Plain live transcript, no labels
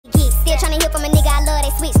tryna hear from a nigga, I love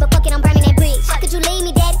that switch, but fuck it, I'm burning that bridge. Could you leave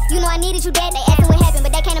me, daddy? You know I needed you, dad. They asking what happened,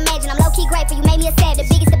 but they can't imagine. I'm low-key grateful, you made me a savage.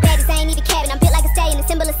 The biggest, the baddest, I ain't need a cabin. I'm built like a stallion, the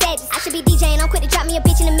symbol of sadness. I should be DJing, I'm quick to drop me a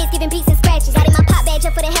bitch in the mix, giving beats and scratches. Got in my pop badge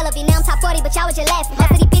up for the hell of it, now I'm top 40, but y'all was just laughing.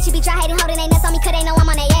 Most of these bitches be try hating, holding they nuts on me, cause they know I'm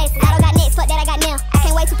on their asses. I don't got next, fuck that, I got now. I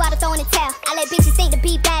can't wait too far to throw in the towel. I let bitches think the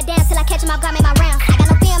beat died down till I catch them off guard, make my round. I got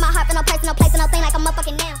no fear in my heart for no person, no place, for no thing like I'm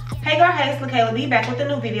motherfucking now. Hey girl, hey, it's LaKayla B back with a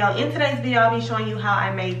new video. In today's video, I'll be showing you how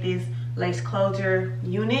I made this lace closure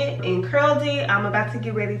unit in curled it. I'm about to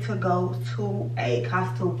get ready to go to a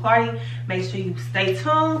costume party. Make sure you stay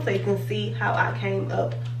tuned so you can see how I came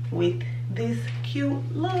up with this cute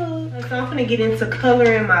look. So I'm gonna get into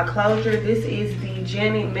coloring my closure. This is the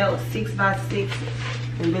Janet Melt 6x6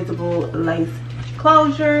 invisible lace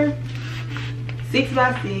closure.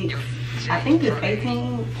 6x6. I think it's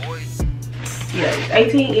 18. Yeah, it's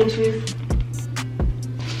 18 inches.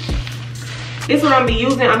 This is what I'm gonna be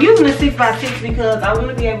using. I'm using a 6x6 because I want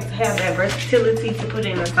to be able to have that versatility to put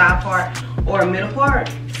in a side part or a middle part.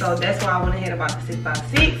 So that's why I went ahead about the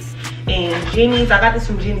 6x6. And Jenny's, I got this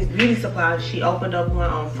from Jenny's Beauty Supply. She opened up one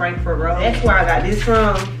on Frankfurt Road. That's where I got this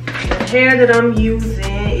from. The hair that I'm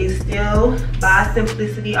using is still by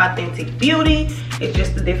Simplicity Authentic Beauty. It's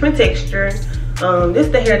just a different texture. This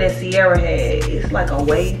is the hair that Sierra had. It's like a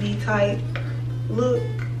wavy type look.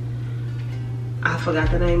 I forgot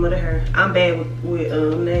the name of the hair. I'm bad with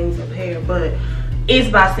names of hair, but it's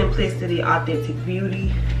by Simplicity Authentic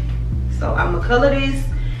Beauty. So I'm gonna color this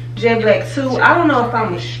jet black too. I don't know if I'm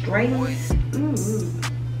gonna straighten it.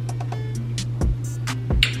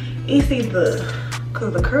 It's either,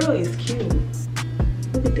 cause the curl is cute.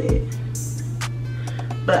 Look at that.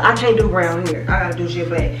 But I can't do brown hair. I gotta do jet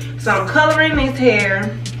black. So I'm coloring this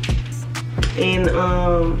hair, and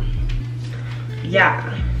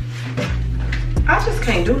yeah. I just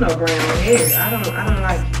can't do no brown hair. I don't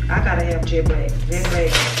like, I gotta have jet black. Jet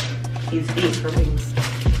black is it for me.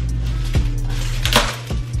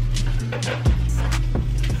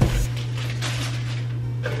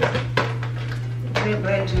 Jet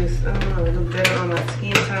black just, I don't know, it look better on my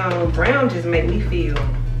skin tone. Brown just make me feel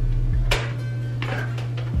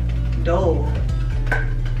dull.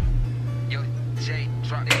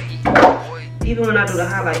 Even when I do the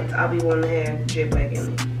highlights, I'll be wanting to have jet black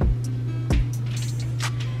in it.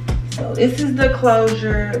 So this is the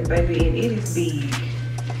closure, baby, and it is big.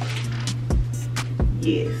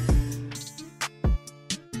 Yes.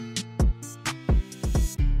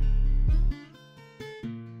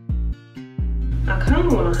 I kind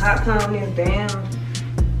of want to hot comb this down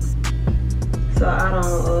so I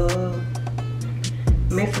don't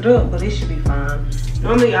mess it up, but it should be fine.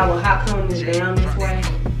 Normally I will hot comb this down this way,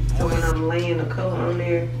 so when I'm laying the color on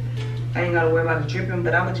there, I ain't gotta worry about it dripping,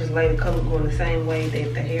 but I would just lay the color going the same way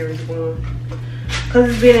that the hair is going. Cause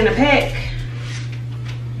it's been in a pack.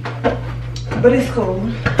 But it's cool.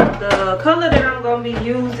 The color that I'm gonna be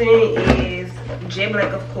using is Jet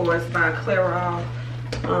Black, of course, by Clairol.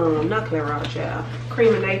 Not Clairol, child.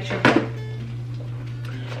 Cream of Nature.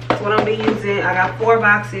 That's what I'm be using. I got 4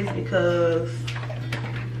 boxes because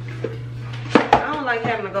I don't like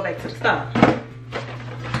having to go back to the store.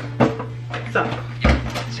 So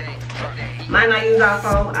might not use all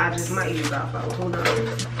 4, I just might use all 4, who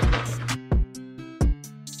knows.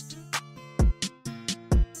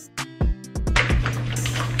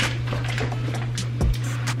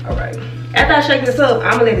 Alright, after I shake this up,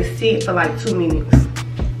 I'm gonna let it sit for like 2 minutes.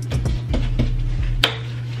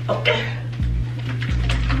 Okay.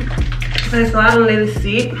 Okay, so I done let it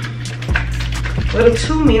sit for the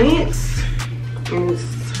 2 minutes. And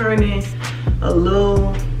it's turning a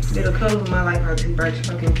little bit of color. My life hurts too bright,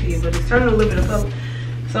 fucking kid, but it's turning a little bit of color.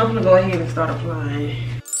 So I'm gonna go ahead and start applying.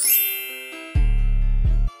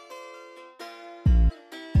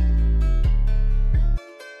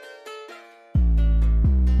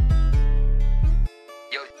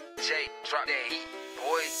 Yo, Jay, drop that heat,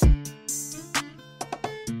 boy.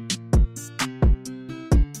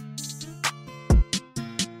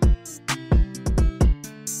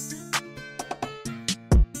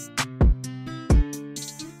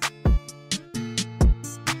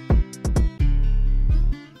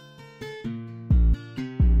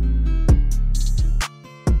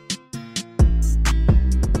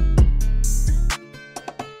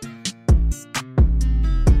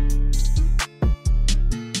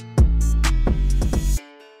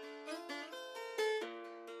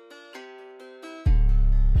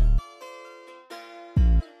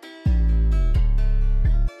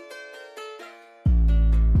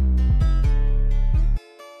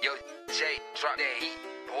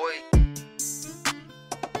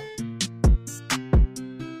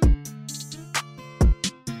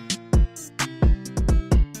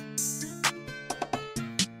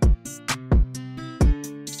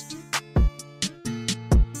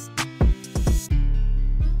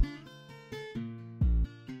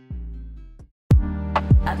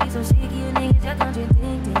 so sick of you niggas, you're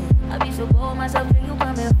contradicting. I be so bold myself, then you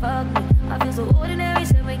come and fuck me. I feel so ordinary,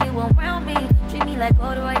 so when you around me. Treat me like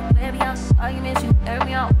all the right, baby, I'm arguments, you air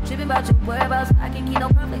me out. Tripping about your whereabouts, I can keep no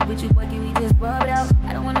conflict with you, but can we just rub it out?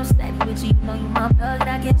 I don't want no steady with you, you know you my plug, and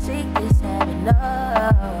I can't shake this having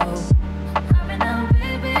love. Having love,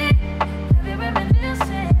 baby, heavy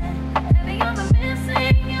reminiscing, heavy on the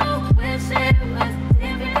missing, you wish it was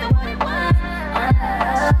different than what it was.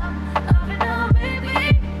 Having love,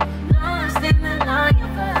 baby, lost in the line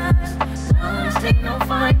of us, lost in no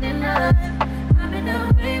finding us. Having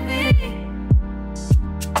love, baby.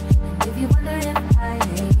 If you wonder if I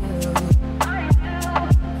hate you, I do.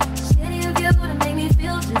 Shitty of you to make me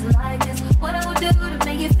feel just like this. What I would do to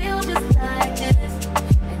make you feel just like this.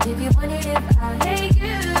 And if you wondered if I hate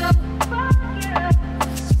you, fuck you.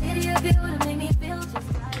 Shitty of you to make me feel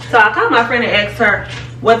just like this. So I called my friend and asked her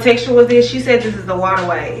what texture was this. She said this is the water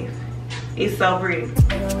wave. It's so pretty.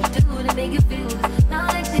 What I would do to make you feel just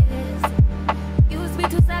like this. Used to be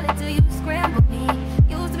too solid till you scramble me.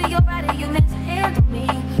 Used to be your body, you meant to handle me.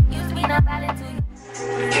 Used to be not valid to you.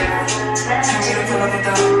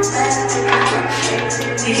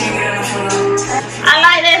 I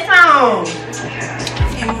like that song.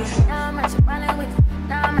 Now I'm at your violent with,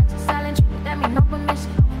 now I'm at your silent treatment. That mean no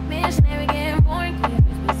permission. Missionary getting boring, keep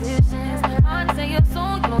his positions. Hard to say your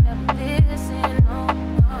soul, you don't ever listen. No,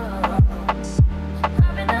 no.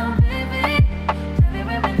 I've been baby, heavy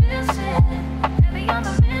reminiscing, heavy on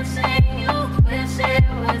the missing. You wish it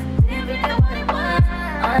was different than what it was.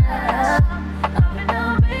 I've been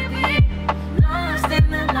baby, lost in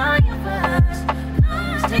the line of us,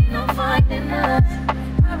 lost in no finding us.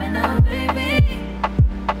 I've been baby.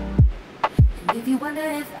 And if you wonder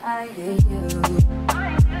if I hate you,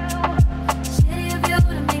 I do. Shitty of you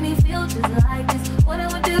to make me feel just like this. What I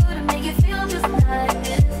would do to make you feel just like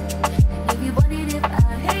this. And if you wondered if I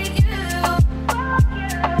hate you, fuck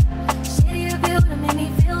you. Shitty of you to make me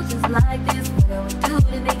feel just like this. What I would do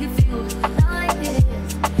to make you feel just like this.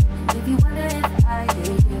 And if you wonder if I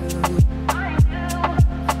hate you, I do.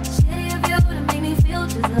 Shitty of you to make me feel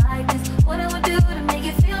just like this. What I would do to make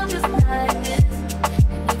you feel just like this.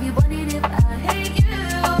 And if you wondered if I hate you,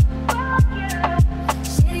 fuck you.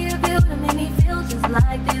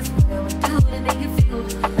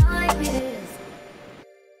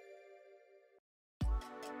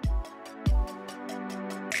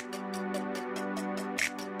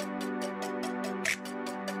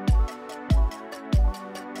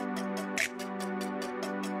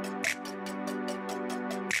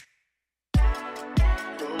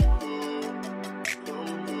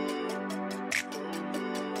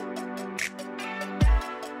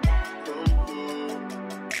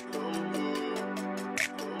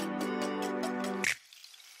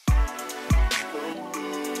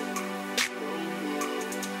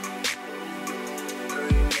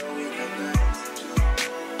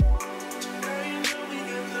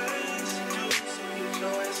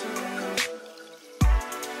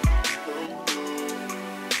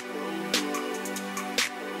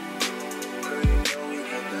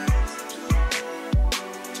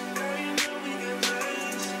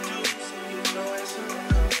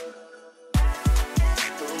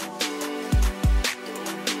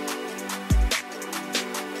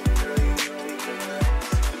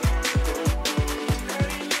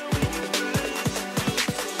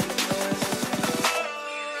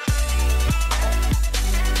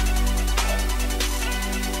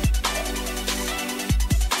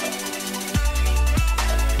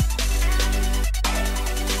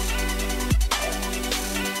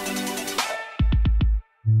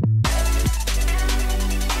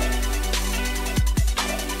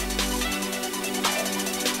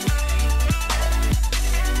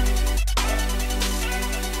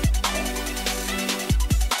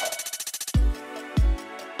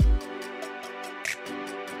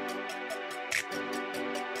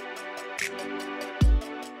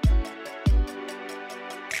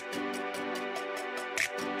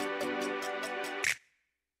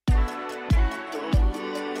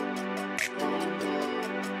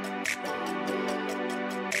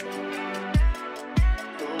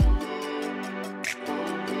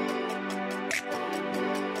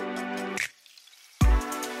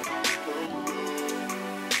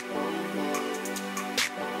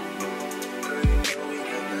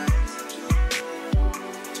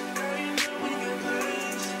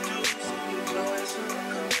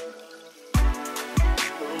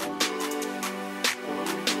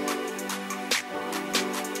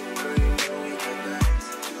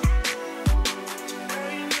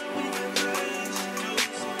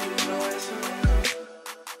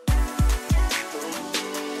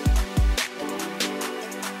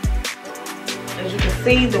 As you can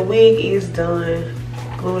see, the wig is done.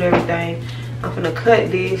 Glued everything. I'm gonna cut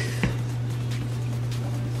this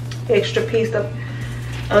extra piece of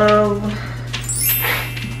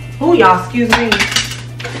oh y'all, excuse me,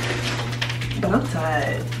 but I'm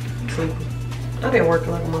tired. I've been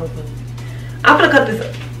working like a motherfucker. I'm gonna cut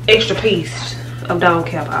this extra piece of dome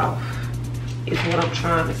cap off, is what I'm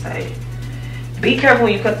trying to say. Be careful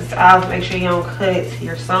when you cut this off. Make sure you don't cut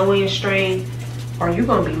your sewing string, or you're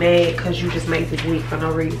gonna be mad because you just made this wig for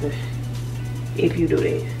no reason if you do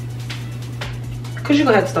that, because you're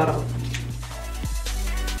gonna have to start over.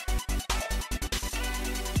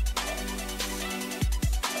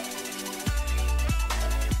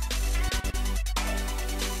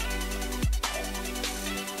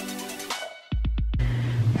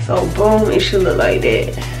 So boom, it should look like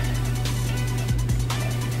that.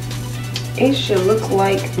 It should look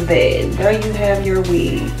like that. There you have your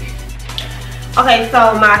wig. Okay,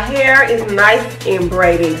 so my hair is nice and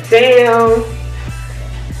braided down.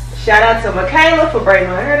 Shout out to Michaela for braiding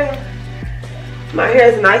my hair down. My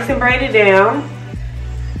hair is nice and braided down.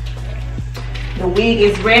 The wig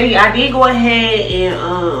is ready. I did go ahead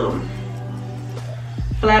and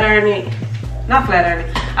flat iron it. Not flat iron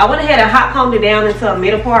it. I went ahead and hot combed it down into a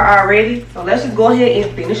middle part already. So let's just go ahead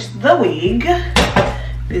and finish the wig.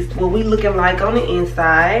 This is what we looking like on the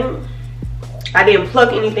inside. I didn't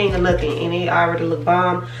pluck anything or nothing, and it already look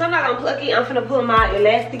bomb. So I'm not gonna pluck it. I'm gonna put my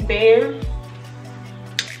elastic band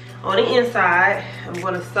on the inside. I'm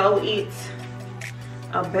gonna sew it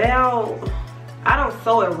about, I don't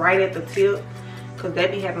sew it right at the tip because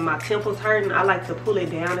that be having my temples hurting. I like to pull it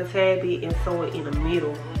down a tad bit and sew it in the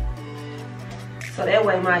middle. So that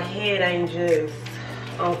way my head ain't just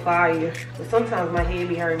on fire. But sometimes my head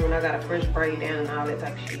be hurting when I got a fresh braid down and all that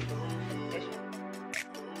type of shit.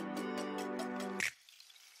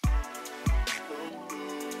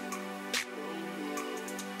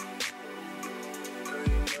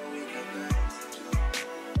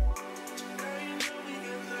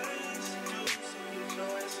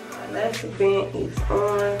 My elastic band is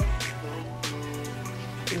on.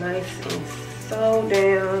 Nice and sewed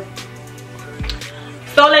down.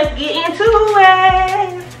 So let's get into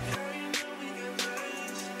it.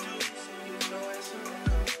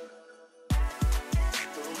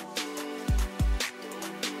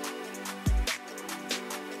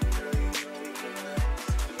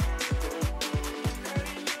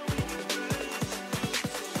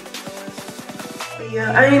 But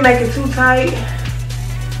yeah, I ain't making too tight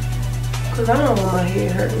because I don't want my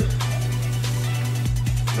head hurting.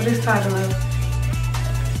 But it's tight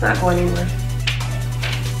enough. It's not going anywhere.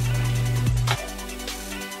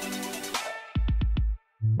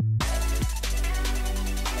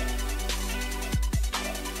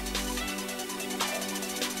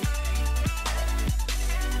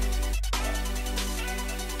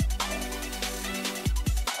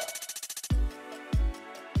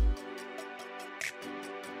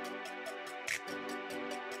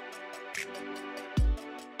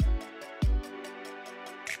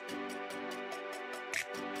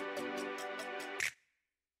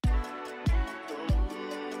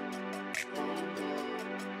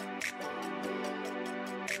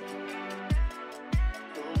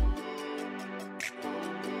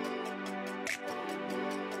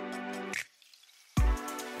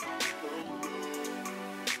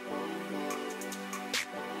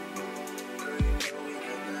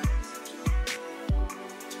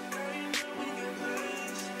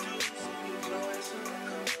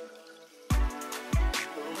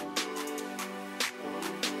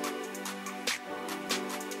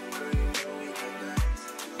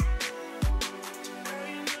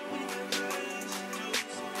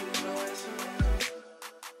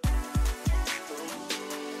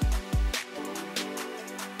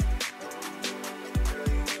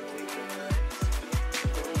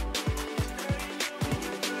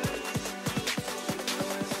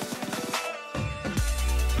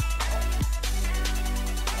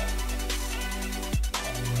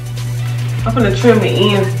 I'm gonna trim the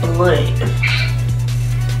ends blunt.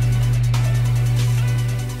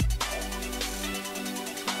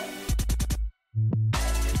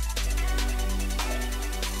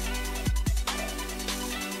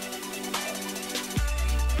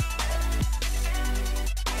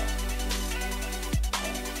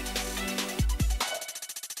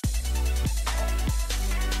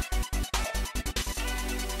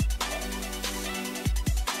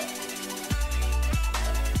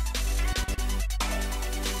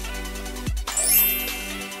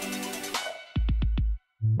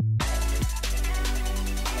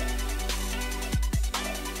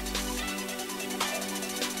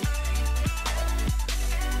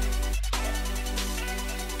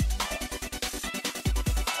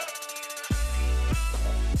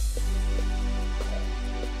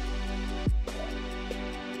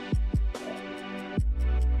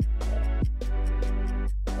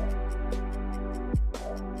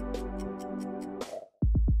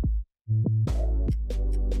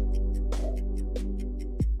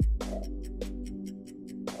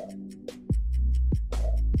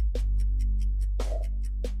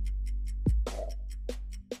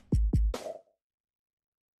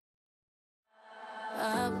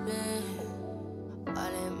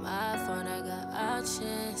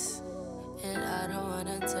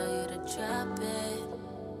 stop it,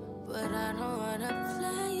 but I don't wanna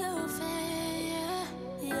play your fair.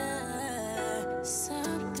 Yeah,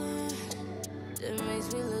 something that makes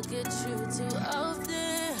me look at you too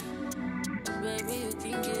often. Baby, you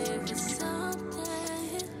can give me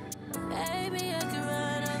something. Baby, I can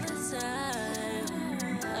run all the time.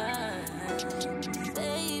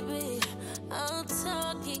 Baby, I'm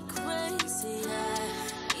talking crazy. I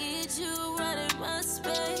need you running my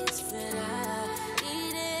space, but I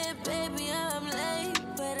need it, baby. I'm late,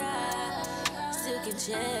 but I still can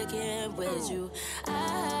check in with you. I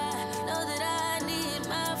know that I need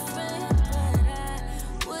my friend, but I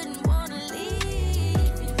wouldn't wanna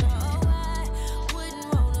leave. You know I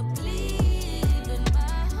wouldn't wanna bleed, but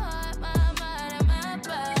my heart, my mind, and my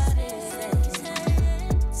body says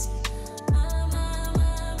yes. My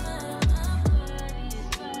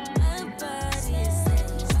body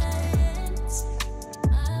says yes.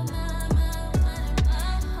 My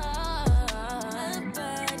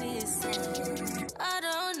body says I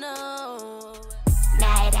don't know.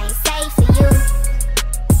 Now it ain't safe for you.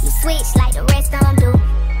 You switch like the rest of